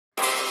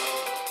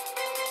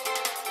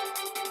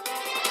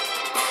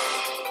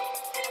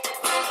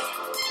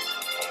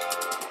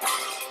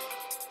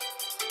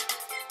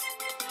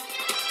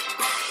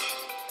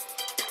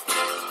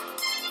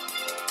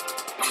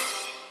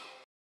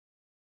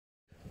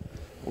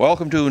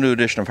Welcome to a new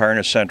edition of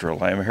Harness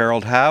Central. I'm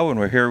Harold Howe, and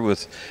we're here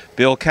with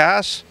Bill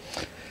Cass.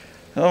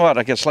 Oh, what,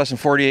 I guess less than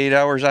 48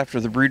 hours after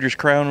the Breeders'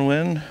 Crown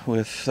win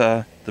with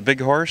the big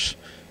horse.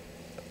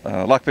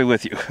 Luck be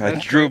with you. I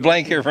drew a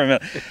blank here for a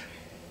minute.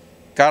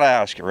 Gotta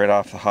ask you right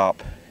off the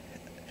hop.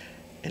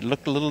 It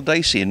looked a little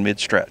dicey in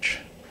mid-stretch.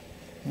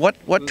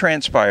 What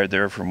transpired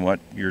there from what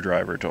your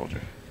driver told you?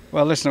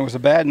 Well, listen, it was a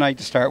bad night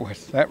to start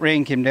with. That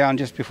rain came down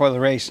just before the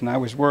race, and I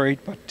was worried,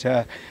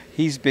 but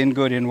he's been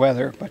good in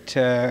weather.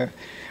 But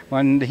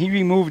when he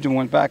removed and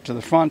went back to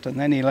the front, and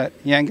then he let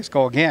Yangus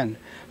go again,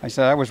 I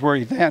said I was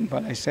worried then,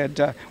 but I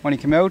said when he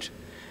came out,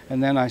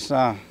 and then I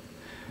saw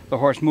the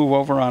horse move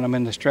over on him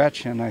in the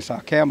stretch, and I saw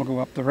Campbell go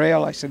up the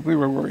rail, I said we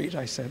were worried,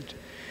 I said.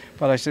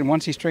 But I said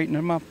once he straightened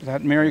him up,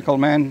 that miracle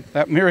man,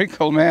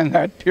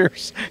 that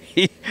Pierce,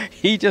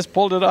 he just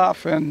pulled it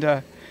off,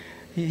 and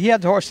he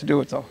had the horse to do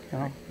it, though. You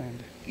know.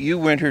 And you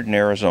wintered in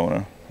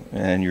Arizona,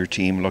 and your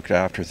team looked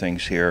after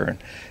things here. And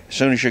as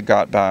soon as you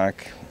got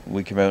back,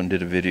 we came out and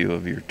did a video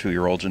of your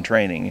 2-year-olds in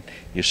training.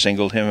 You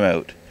singled him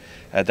out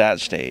at that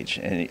stage,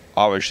 and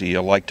obviously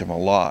you liked him a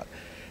lot.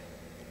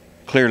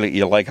 Clearly,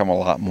 you like him a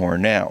lot more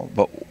now.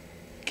 But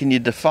can you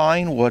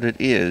define what it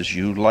is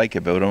you like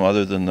about him,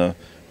 other than the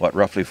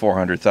roughly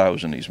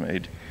 400,000 he's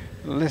made?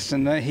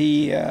 Listen,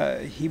 he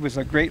was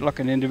a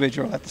great-looking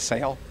individual at the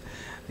sale.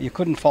 You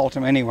couldn't fault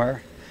him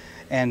anywhere,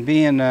 and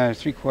being a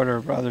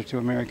 3/4 brother to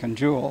American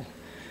Jewel,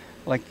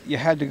 like, you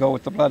had to go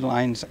with the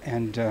bloodlines,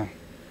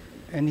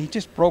 and he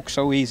just broke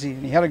so easy,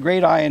 and he had a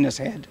great eye in his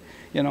head.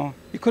 You know,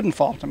 you couldn't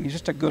fault him. He's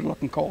just a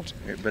good-looking colt.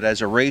 But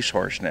as a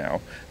racehorse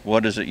now,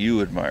 what is it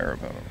you admire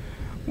about him?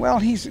 Well,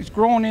 he's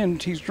grown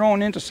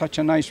into such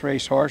a nice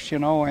racehorse, you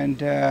know,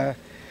 and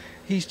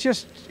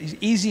he's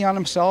easy on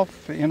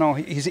himself. You know,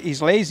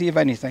 he's lazy if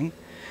anything.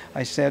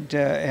 I said,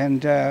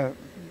 they're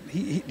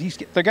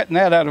getting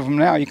that out of him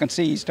now. You can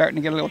see he's starting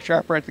to get a little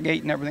sharper at the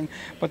gate and everything.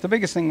 But the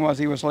biggest thing was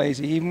he was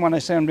lazy. Even when I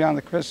sent him down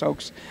to Chris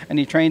Oakes and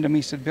he trained him,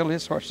 he said, Bill,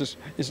 his horse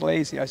is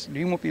lazy. I said,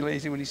 he won't be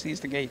lazy when he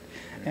sees the gate.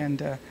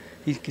 And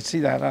he could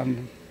see that on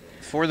him.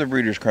 For the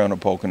Breeders' Crown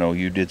at Pocono,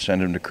 you did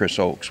send him to Chris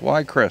Oakes.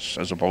 Why Chris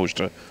as opposed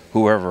to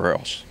whoever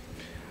else?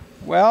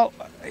 Well,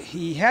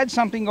 he had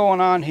something going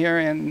on here,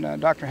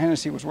 and Dr.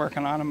 Hennessy was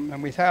working on him,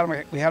 and we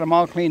had him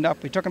all cleaned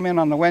up. We took him in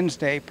on the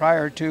Wednesday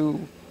prior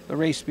to the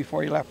race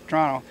before he left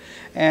Toronto,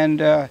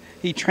 and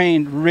he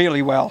trained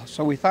really well,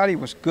 so we thought he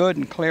was good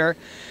and clear.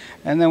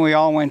 And then we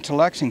all went to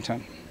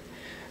Lexington,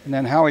 and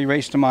then Howie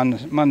raced him on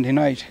Monday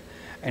night,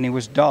 and he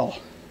was dull,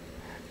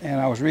 and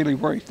I was really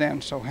worried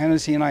then. So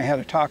Hennessy and I had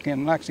a talk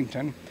in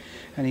Lexington,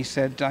 and I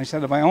said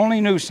if I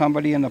only knew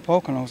somebody in the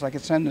Poconos I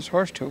could send this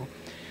horse to.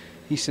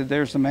 He said,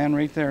 there's the man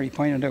right there. He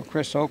pointed out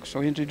Chris Oakes,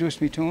 so he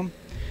introduced me to him.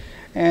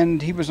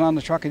 And he was on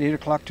the truck at 8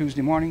 o'clock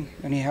Tuesday morning,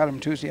 and he had him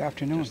Tuesday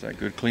afternoon. Just that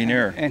good clean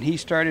air. And he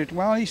started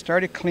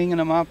cleaning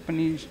him up, and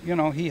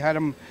he had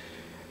him.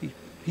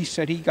 He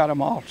said he got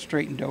them all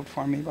straightened out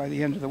for me by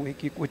the end of the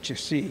week, which you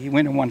see. He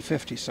went in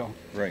 150, so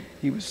right.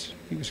 He was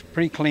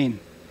pretty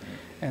clean.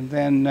 And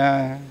then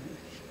I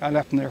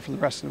left him there for the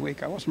rest of the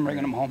week. I wasn't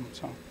bringing him home.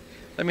 So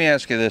let me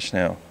ask you this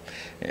now.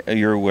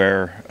 You're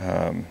aware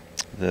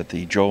that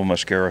the Joe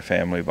Mascara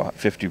family bought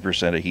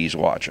 50% of He's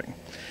Watching.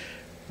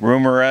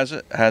 Rumor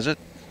has it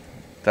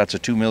that's a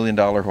 $2 million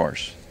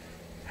horse.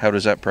 How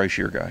does that price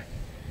your guy?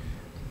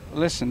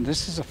 Listen,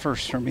 this is a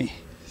first for me,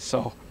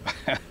 so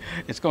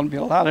it's going to be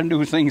a lot of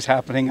new things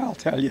happening, I'll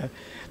tell you,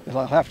 that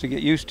I'll have to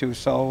get used to.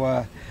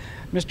 So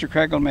Mr.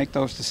 Craig will make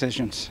those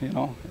decisions, you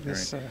know.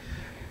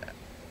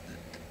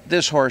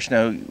 This horse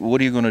now,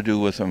 what are you going to do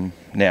with him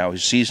now?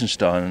 His season's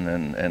done,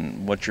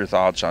 and what's your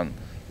thoughts on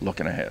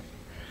looking ahead?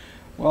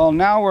 Well,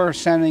 now we're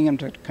sending him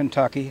to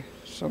Kentucky,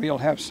 so he'll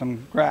have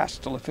some grass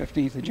till the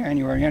 15th of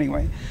January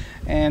anyway.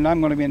 And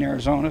I'm going to be in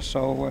Arizona,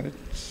 so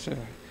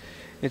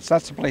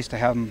that's the place to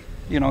have him.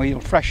 You know, he'll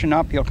freshen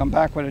up, he'll come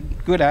back with a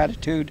good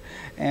attitude,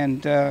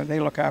 and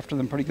they look after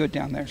them pretty good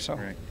down there. So,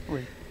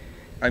 right.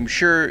 I'm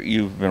sure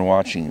you've been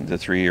watching the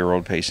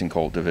 3-year-old pacing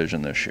colt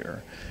division this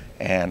year,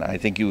 and I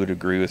think you would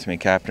agree with me,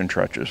 Captain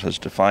Trutches has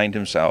defined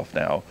himself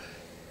now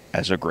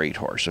as a great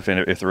horse, if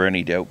there were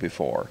any doubt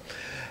before.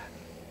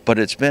 But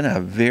it's been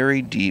a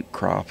very deep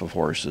crop of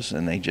horses,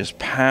 and they just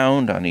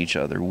pound on each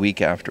other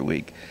week after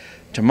week.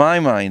 To my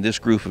mind, this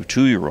group of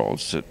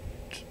 2-year-olds that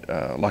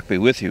Luck Be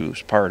With You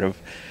is part of,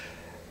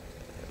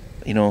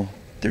 you know,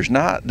 there's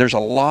a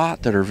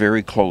lot that are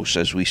very close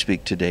as we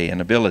speak today in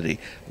ability.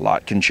 A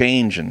lot can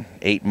change in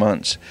 8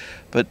 months.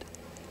 But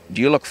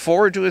do you look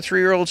forward to a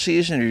 3-year-old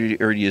season,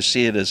 or do you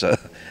see it as a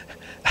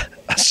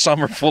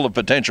summer full of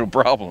potential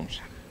problems?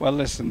 Well,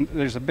 listen,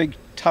 there's a big,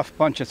 tough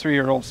bunch of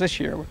 3-year-olds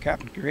this year with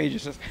Captain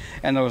Courageous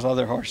and those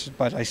other horses.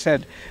 But I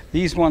said,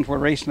 these ones we're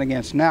racing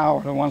against now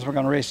are the ones we're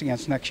going to race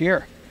against next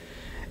year.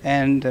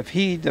 And if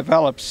he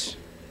develops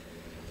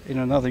in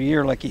another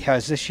year like he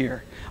has this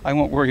year, I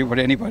won't worry about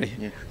anybody.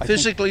 Yeah.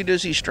 Physically,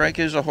 does he strike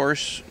as a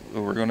horse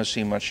we're going to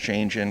see much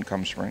change in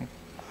come spring?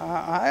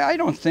 I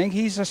don't think.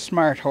 He's a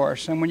smart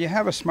horse. And when you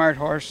have a smart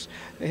horse,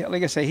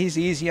 like I say, he's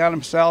easy on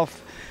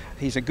himself.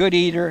 He's a good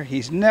eater.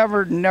 He's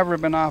never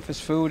been off his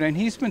food, and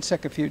he's been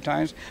sick a few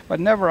times, but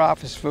never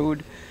off his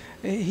food.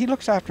 He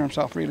looks after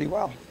himself really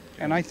well.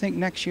 And I think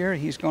next year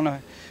he's going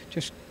to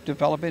just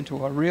develop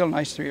into a real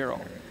nice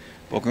 3-year-old.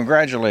 Well,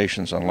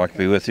 congratulations on luck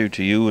be with you,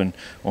 to you and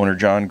owner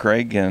John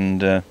Craig,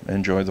 and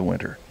enjoy the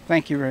winter.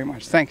 Thank you very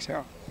much. Thanks,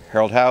 Harold.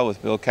 Harold Howe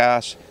with Bill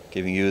Cass,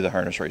 giving you the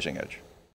Harness Racing Edge.